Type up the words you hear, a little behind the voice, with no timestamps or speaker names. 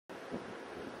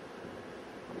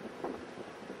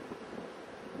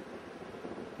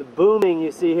booming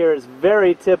you see here is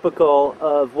very typical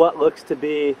of what looks to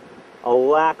be a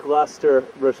lackluster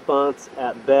response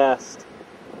at best.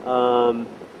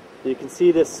 You can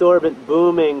see this sorbent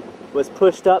booming was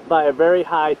pushed up by a very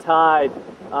high tide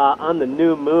on the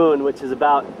new moon, which is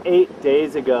about 8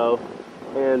 days ago,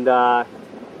 and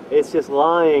it's just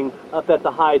lying up at the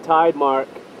high tide mark.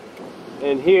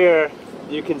 And here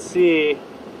you can see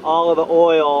all of the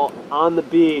oil on the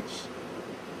beach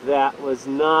that was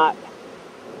not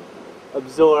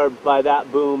absorbed by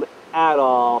that boom at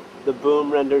all. The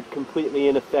boom rendered completely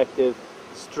ineffective,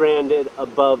 stranded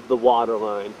above the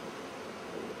waterline.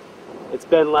 It's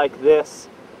been like this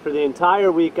for the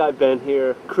entire week I've been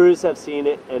here. Crews have seen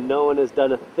it and no one has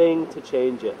done a thing to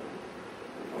change it.